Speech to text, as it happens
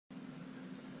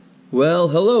Well,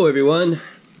 hello everyone.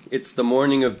 It's the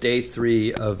morning of day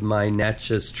 3 of my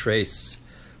Natchez Trace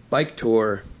bike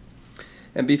tour.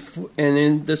 And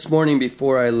this morning,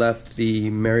 before I left the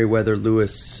Meriwether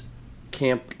Lewis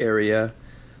camp area,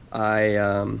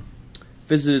 I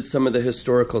visited some of the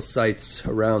historical sites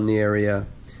around the area,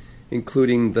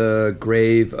 including the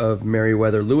grave of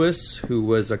Meriwether Lewis, who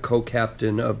was a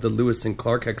co-captain of the Lewis and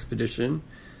Clark expedition.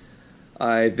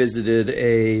 I visited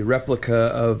a replica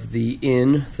of the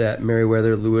inn that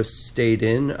Meriwether Lewis stayed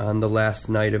in on the last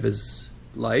night of his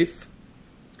life.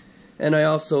 And I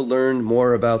also learned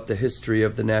more about the history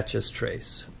of the Natchez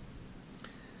Trace.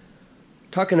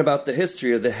 Talking about the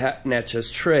history of the Natchez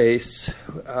Trace,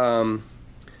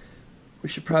 we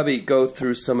should probably go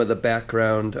through some of the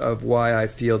background of why I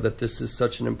feel that this is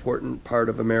such an important part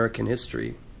of American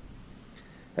history.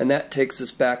 And that takes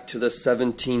us back to the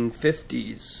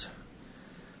 1750s.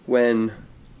 When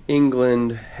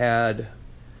England had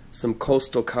some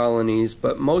coastal colonies,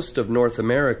 but most of North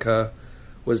America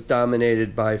was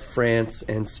dominated by France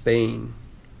and Spain.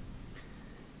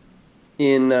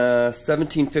 In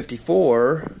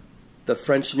 1754, the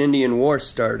French and Indian War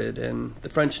started, and the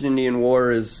French and Indian War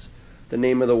is the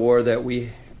name of the war that we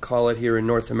call it here in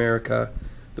North America.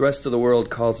 The rest of the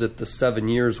world calls it the 7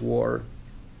 Years' War.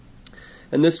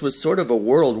 And this was sort of a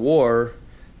world war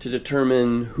to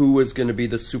determine who was going to be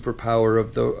the superpower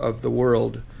of the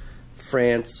world,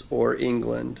 France or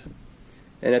England.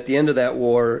 And at the end of that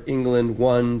war, England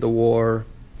won the war,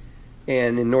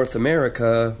 and in North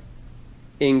America,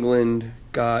 England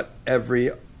got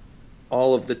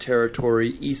all of the territory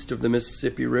east of the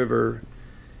Mississippi River,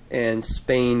 and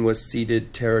Spain was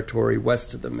ceded territory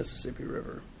west of the Mississippi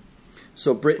River.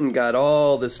 So Britain got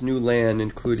all this new land,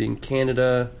 including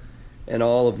Canada and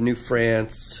all of New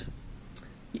France,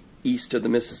 east of the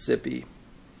Mississippi.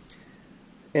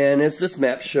 And as this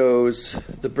map shows,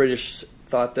 the British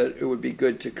thought that it would be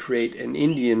good to create an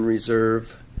Indian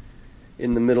reserve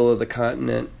in the middle of the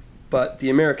continent, but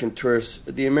the American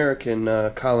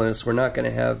colonists were not going to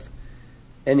have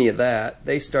any of that.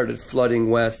 They started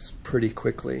flooding west pretty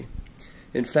quickly.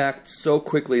 In fact, so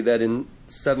quickly that in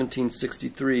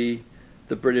 1763,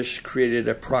 the British created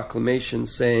a proclamation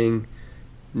saying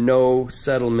no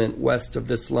settlement west of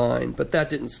this line. But that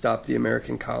didn't stop the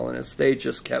American colonists. They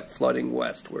just kept flooding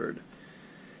westward.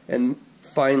 And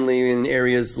finally, in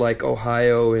areas like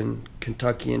Ohio and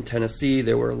Kentucky and Tennessee,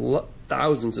 there were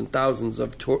thousands and thousands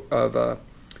of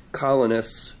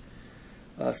colonists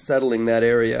settling that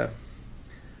area.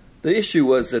 The issue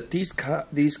was that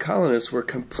these colonists were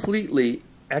completely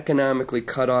economically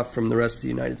cut off from the rest of the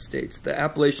United States. The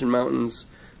Appalachian Mountains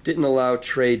didn't allow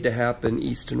trade to happen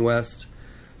east and west.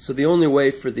 So the only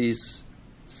way for these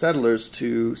settlers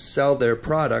to sell their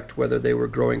product, whether they were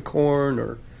growing corn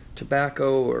or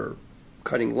tobacco or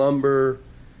cutting lumber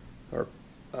or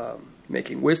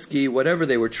making whiskey, whatever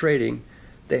they were trading,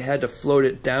 they had to float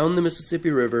it down the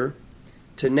Mississippi River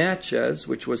to Natchez,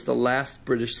 which was the last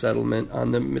British settlement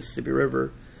on the Mississippi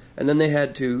River, and then they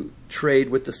had to trade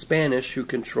with the Spanish who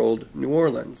controlled New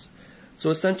Orleans.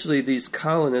 So essentially these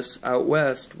colonists out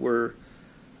west were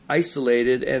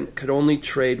isolated and could only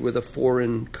trade with a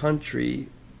foreign country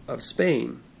of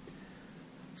Spain.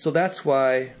 So that's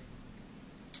why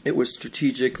it was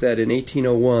strategic that in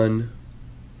 1801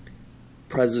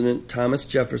 President Thomas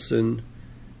Jefferson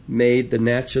made the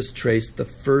Natchez Trace the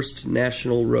first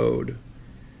national road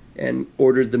and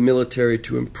ordered the military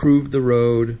to improve the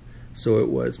road so it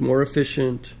was more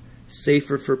efficient,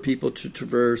 safer for people to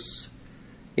traverse,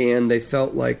 and they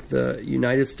felt like the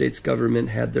United States government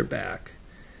had their back.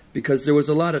 Because there was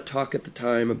a lot of talk at the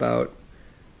time about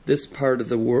this part of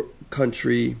the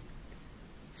country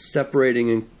separating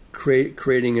and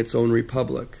creating its own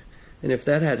republic. And if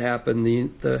that had happened,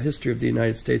 the history of the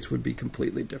United States would be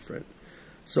completely different.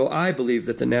 So I believe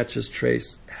that the Natchez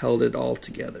Trace held it all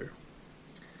together.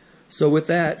 So with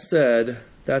that said,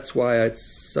 that's why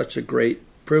it's such a great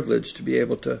privilege to be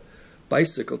able to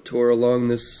bicycle tour along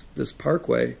this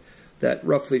parkway that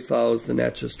roughly follows the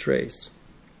Natchez Trace.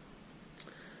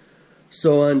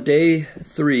 So on day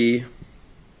 3,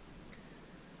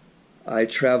 I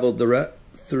traveled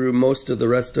through most of the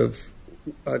rest of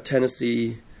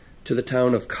Tennessee to the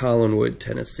town of Collinwood,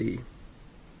 Tennessee.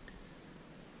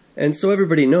 And so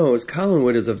everybody knows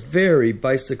Collinwood is a very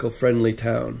bicycle-friendly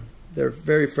town. They're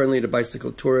very friendly to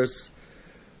bicycle tourists.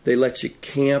 They let you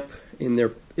camp in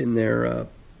their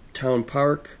town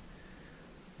park.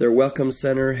 Their welcome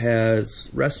center has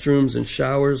restrooms and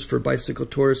showers for bicycle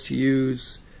tourists to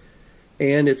use.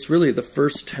 And it's really the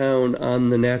first town on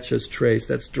the Natchez Trace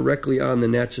that's directly on the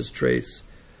Natchez Trace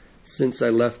since I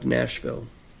left Nashville.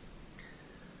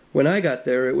 When I got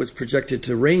there, it was projected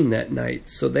to rain that night,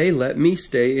 so they let me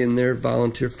stay in their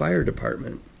volunteer fire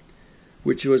department,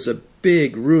 which was a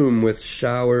big room with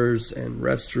showers and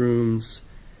restrooms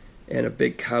and a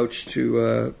big couch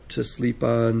to sleep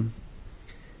on,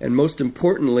 and most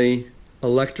importantly,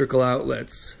 electrical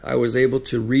outlets. I was able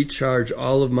to recharge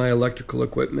all of my electrical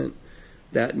equipment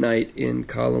that night in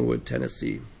Collinwood,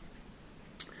 Tennessee.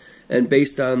 And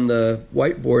based on the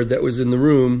whiteboard that was in the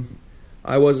room,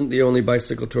 I wasn't the only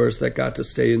bicycle tourist that got to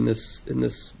stay in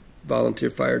this volunteer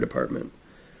fire department.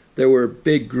 There were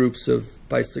big groups of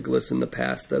bicyclists in the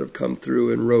past that have come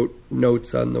through and wrote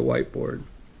notes on the whiteboard,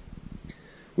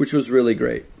 which was really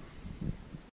great.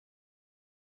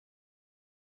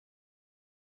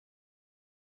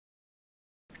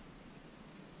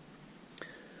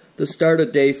 The start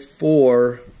of day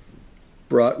 4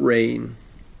 brought rain,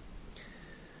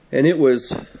 and it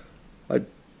was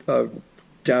a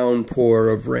downpour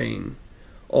of rain.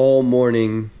 All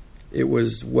morning it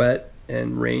was wet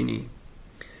and rainy.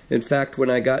 In fact, when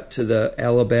I got to the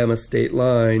Alabama state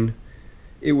line,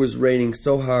 it was raining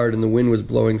so hard and the wind was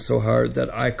blowing so hard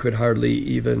that I could hardly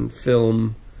even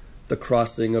film the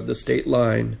crossing of the state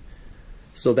line.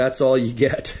 So that's all you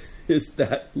get is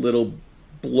that little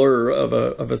blur of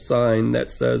a sign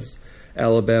that says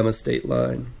Alabama state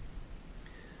line.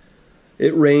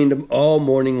 It rained all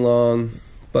morning long,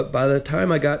 but by the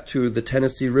time I got to the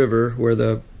Tennessee River, where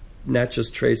the Natchez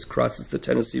Trace crosses the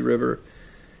Tennessee River,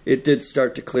 it did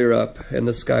start to clear up and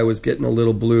the sky was getting a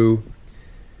little blue.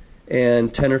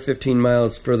 And 10 or 15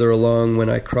 miles further along, when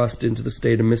I crossed into the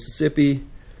state of Mississippi,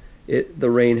 the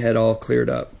rain had all cleared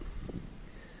up.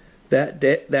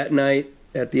 That night,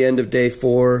 at the end of day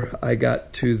 4, I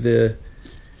got to the,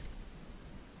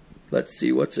 let's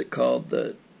see, what's it called?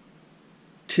 The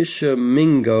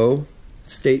Tishomingo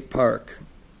State Park.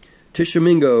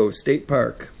 Tishomingo State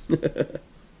Park.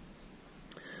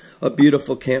 A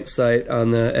beautiful campsite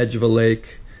on the edge of a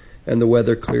lake, and the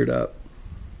weather cleared up.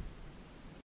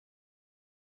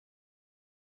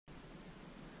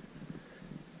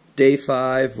 Day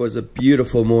 5 was a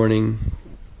beautiful morning,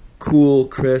 cool,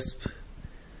 crisp,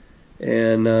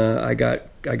 and I got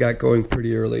going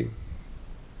pretty early.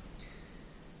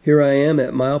 Here I am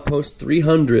at milepost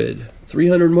 300.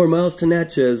 300 more miles to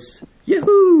Natchez.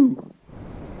 Yahoo!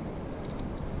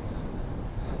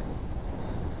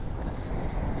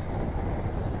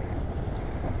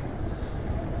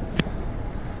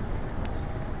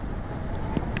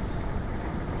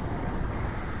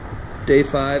 Day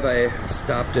 5, I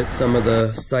stopped at some of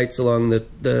the sites along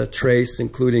the trace,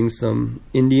 including some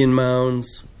Indian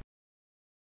mounds,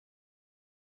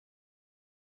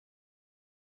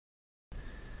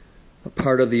 a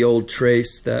part of the old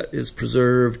trace that is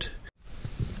preserved,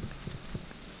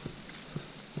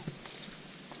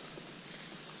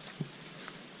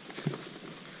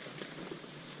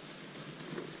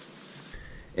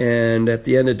 and at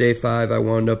the end of day 5, I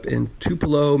wound up in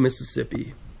Tupelo,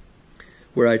 Mississippi,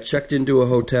 where I checked into a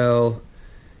hotel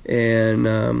and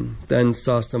then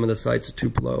saw some of the sights of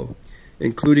Tupelo,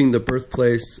 including the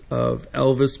birthplace of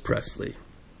Elvis Presley.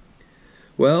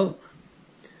 Well,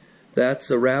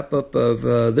 that's a wrap-up of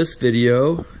this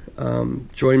video.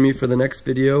 Join me for the next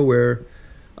video where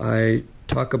I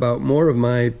talk about more of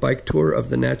my bike tour of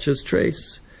the Natchez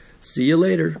Trace. See you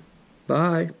later.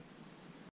 Bye.